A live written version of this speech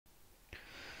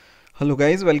Hello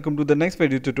guys, welcome to the next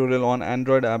video tutorial on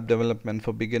Android app development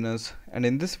for beginners, and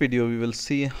in this video we will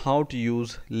see how to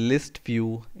use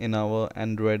ListView in our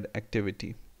Android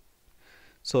activity.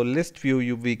 So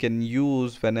ListView we can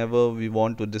use whenever we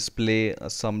want to display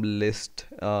some list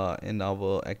in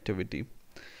our activity.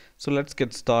 So let's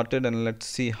get started and let's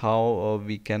see how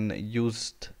we can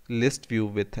use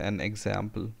ListView with an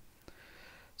example.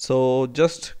 So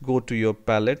just go to your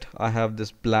palette. I have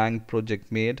this blank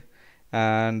project made,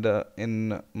 and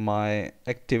in my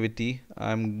activity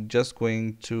I'm just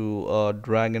going to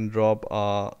drag and drop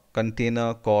a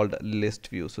container called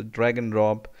ListView. So drag and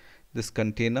drop this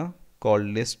container called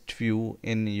ListView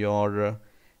in your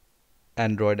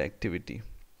Android activity.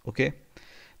 Okay,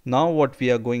 now what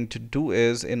we are going to do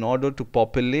is, in order to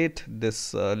populate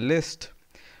this list,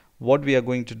 what we are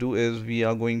going to do is we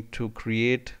are going to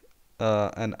create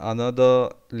another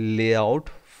layout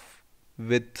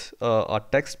with our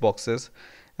text boxes,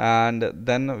 and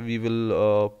then we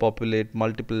will populate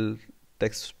multiple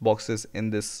text boxes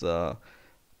in this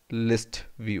list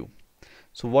view.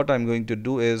 So what I'm going to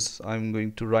do is I'm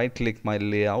going to right click my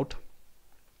layout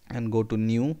and go to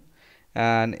new,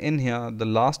 and in here the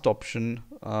last option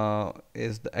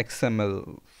is the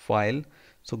XML file.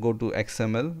 So go to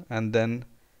XML and then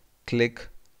click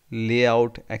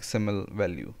layout XML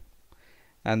value,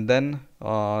 and then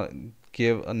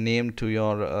give a name to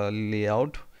your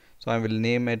layout. So I will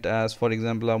name it as, for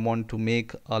example, I want to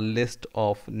make a list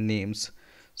of names,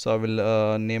 so I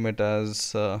will name it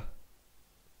as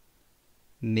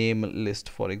name list,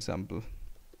 for example,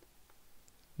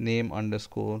 name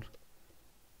underscore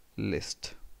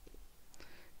list,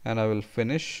 and I will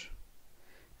finish,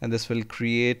 and this will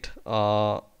create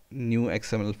a new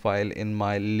XML file in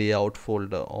my layout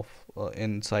folder of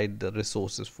inside the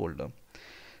resources folder.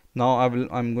 Now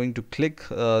I'm going to click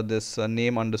this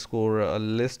name underscore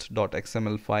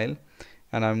list.xml file,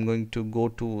 and I'm going to go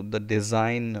to the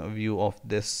design view of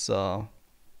this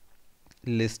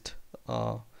list,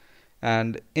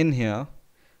 and in here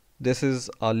this is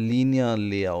a linear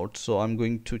layout, so I'm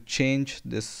going to change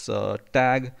this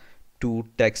tag to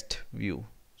text view.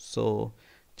 So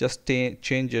just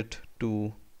change it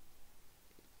to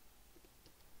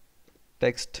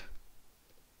text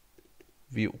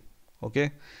view.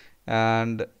 Okay,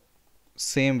 and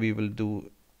same we will do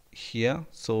here.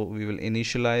 So we will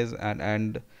initialize and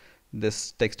end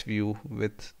this text view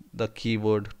with the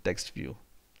keyword text view,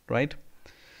 right?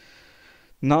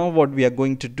 Now what we are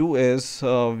going to do is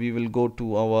we will go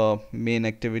to our main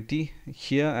activity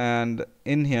here, and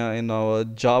in here in our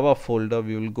Java folder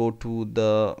we will go to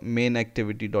the main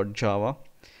activity.java,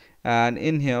 and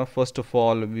in here first of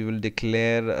all we will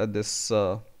declare this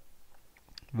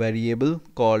variable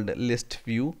called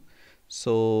ListView.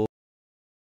 So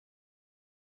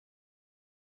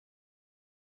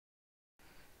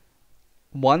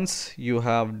once you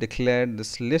have declared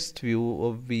this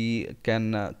ListView, we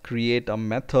can create a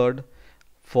method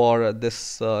for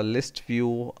this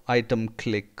ListView item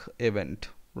click event,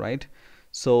 right?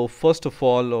 So first of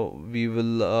all we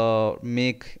will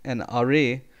make an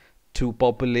array to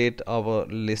populate our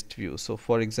ListView. So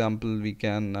for example, we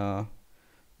can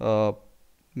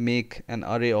make an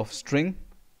array of string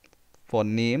for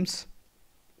names,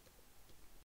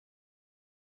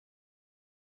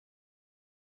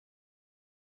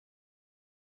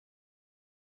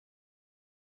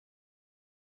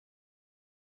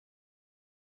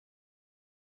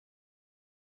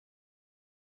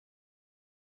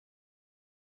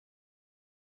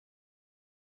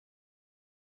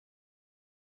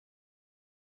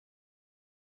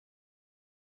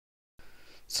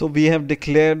 so we have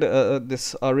declared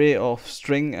this array of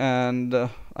string, and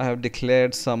I have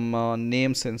declared some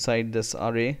names inside this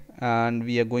array, and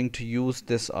we are going to use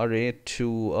this array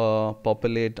to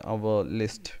populate our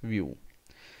list view.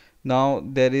 Now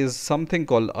there is something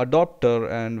called adapter,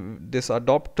 and this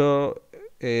adapter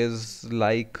is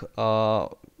like as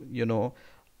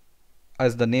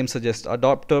the name suggests,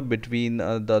 adapter between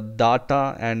the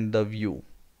data and the view.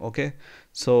 Okay,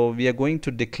 so we are going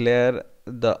to declare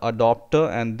the adapter,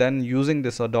 and then using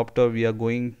this adapter we are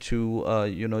going to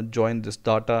join this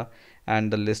data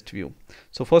and the list view.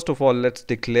 So first of all, let's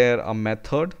declare a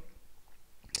method.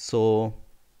 So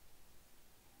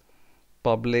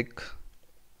public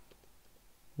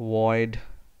void,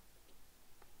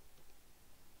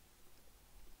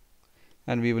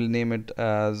 and we will name it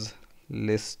as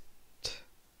list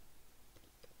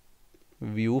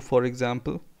view, for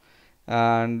example.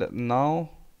 And now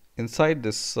inside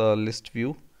this list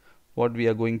view, what we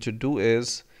are going to do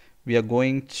is we are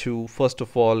going to first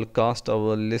of all cast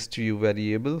our list view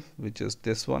variable, which is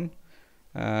this one,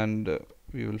 and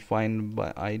we will find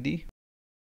by ID.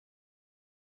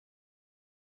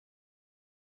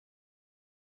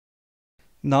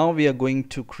 Now we are going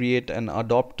to create an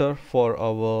adapter for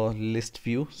our list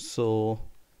view. So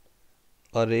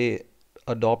array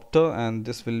adapter, and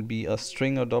this will be a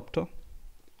string adapter,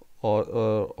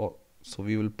 or so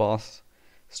we will pass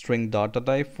string data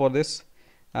type for this,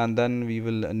 and then we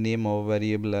will name our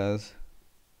variable as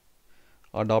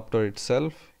adapter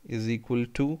itself is equal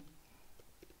to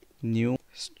new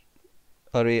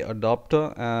array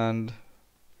adapter, and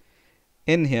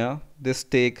in here this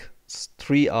takes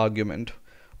 3 argument.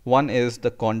 One is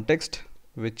the context,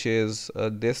 which is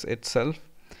this itself.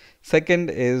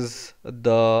 Second is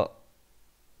the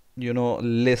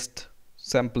list,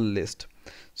 sample list.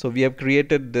 So we have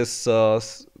created this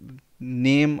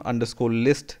name underscore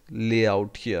list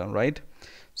layout here, right?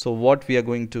 So what we are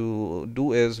going to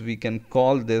do is we can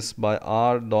call this by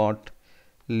r dot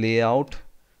layout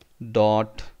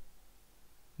dot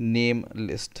name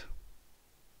list,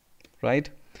 right?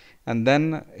 And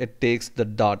then it takes the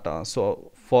data.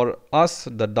 So for us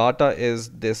the data is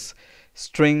this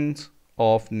strings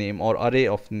of name or array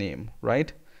of name,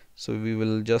 right? So we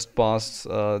will just pass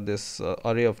this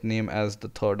array of name as the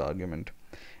third argument.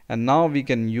 And now we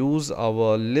can use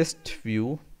our list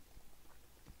view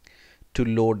to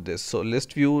load this. So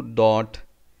list view dot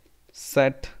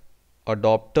set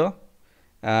adapter,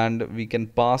 and we can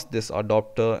pass this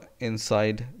adapter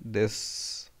inside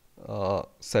this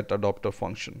set adapter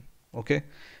function. Okay,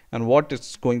 and what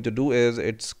it's going to do is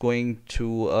it's going to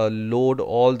load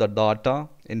all the data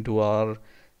into our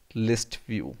list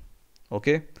view.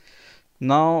 Okay,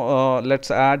 now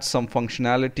let's add some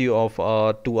functionality of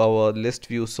to our list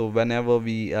view. So whenever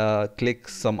we click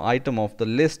some item of the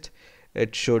list,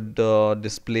 it should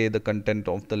display the content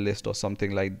of the list or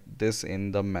something like this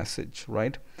in the message,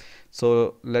 right?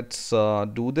 So let's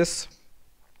do this.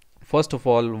 First of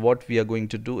all, what we are going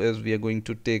to do is we are going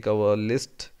to take our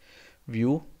list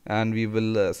view and we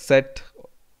will set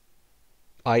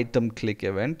item click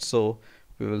event. So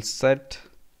we will set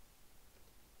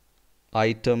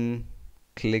item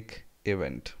click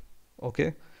event,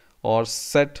 okay, or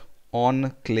set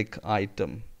on click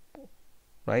item,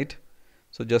 right?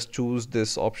 So just choose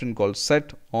this option called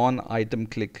set on item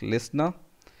click listener,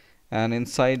 and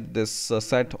inside this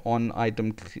set on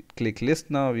item click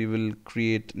listener we will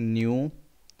create new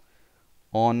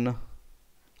on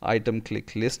item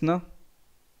click listener,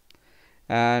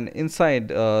 and inside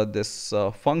this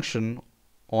function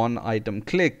on item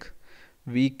click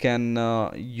we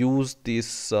can use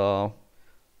this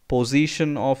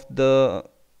position of the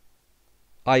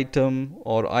item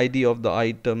or ID of the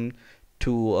item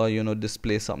to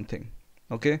display something.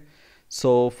 Okay,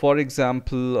 so for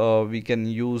example we can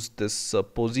use this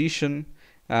position,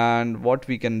 and what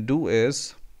we can do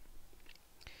is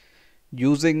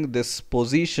using this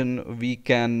position we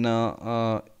can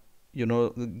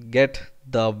get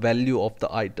the value of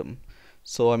the item.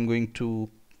 So I'm going to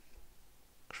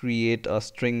create a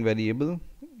string variable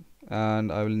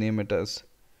and I will name it as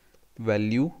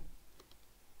value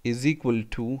is equal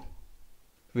to,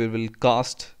 we will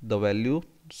cast the value,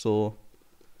 so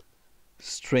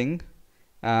string,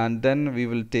 and then we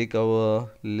will take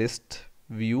our list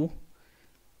view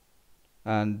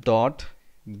and dot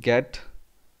get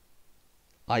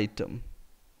item.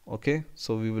 Okay,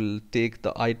 so we will take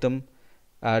the item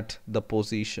at the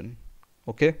position.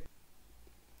 Okay,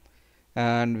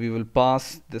 and we will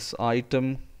pass this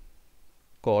item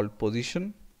called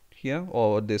position here,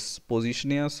 or this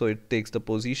position here, so it takes the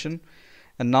position.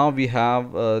 And now we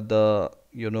have the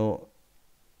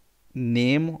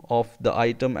name of the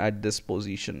item at this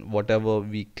position, whatever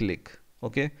we click.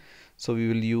 Okay, so we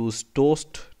will use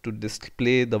toast to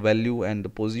display the value and the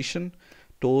position.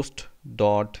 Toast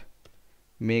dot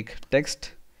make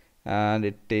text, and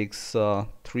it takes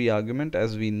 3 argument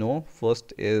as we know.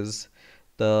 First is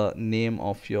the name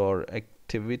of your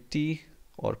activity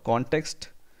or context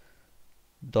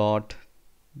dot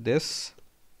this.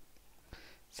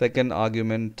 Second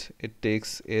argument it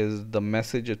takes is the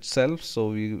message itself, so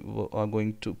we are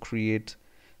going to create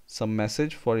some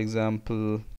message, for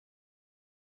example,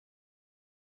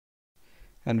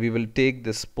 and we will take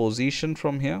this position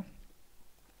from here,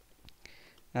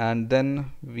 and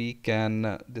then we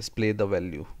can display the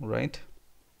value, right?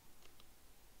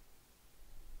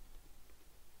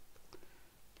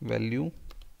 Value,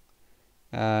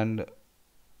 and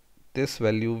this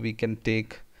value we can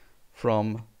take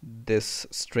from this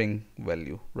string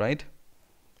value, right?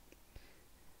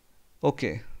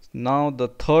 Okay, now the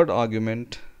third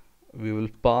argument we will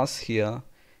pass here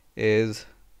is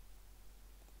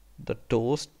the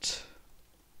toast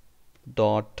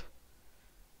dot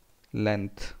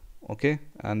length. Okay,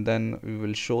 and then we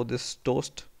will show this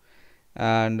toast,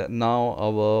 and now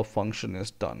our function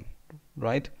is done,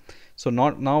 right? So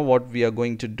now what we are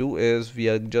going to do is we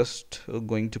are just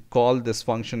going to call this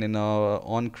function in our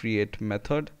onCreate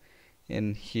method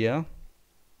in here,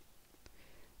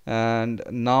 and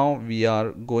now we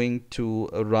are going to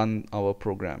run our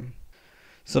program.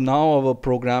 So now our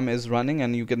program is running,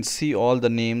 and you can see all the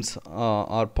names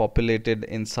are populated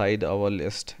inside our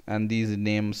list, and these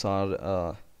names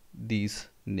are these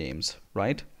names,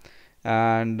 right?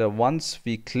 And once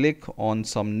we click on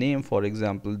some name, for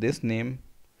example this name,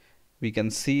 we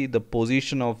can see the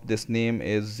position of this name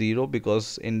is 0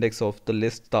 because index of the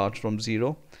list starts from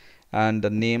 0, and the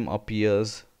name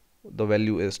appears, the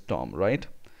value is Tom, right?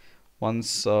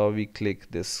 Once we click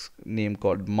this name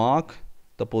called Mark,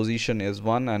 the position is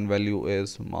 1 and value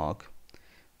is Mark.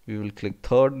 We will click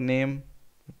third name,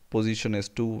 position is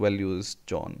 2, value is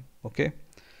John. Okay,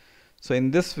 so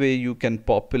in this way you can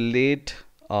populate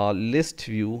a list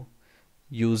view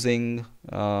using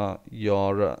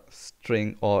your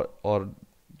string or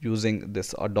using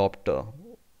this adapter,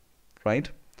 right?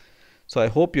 So I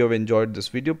hope you have enjoyed this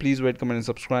video. Please rate, comment and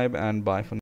subscribe, and bye for now.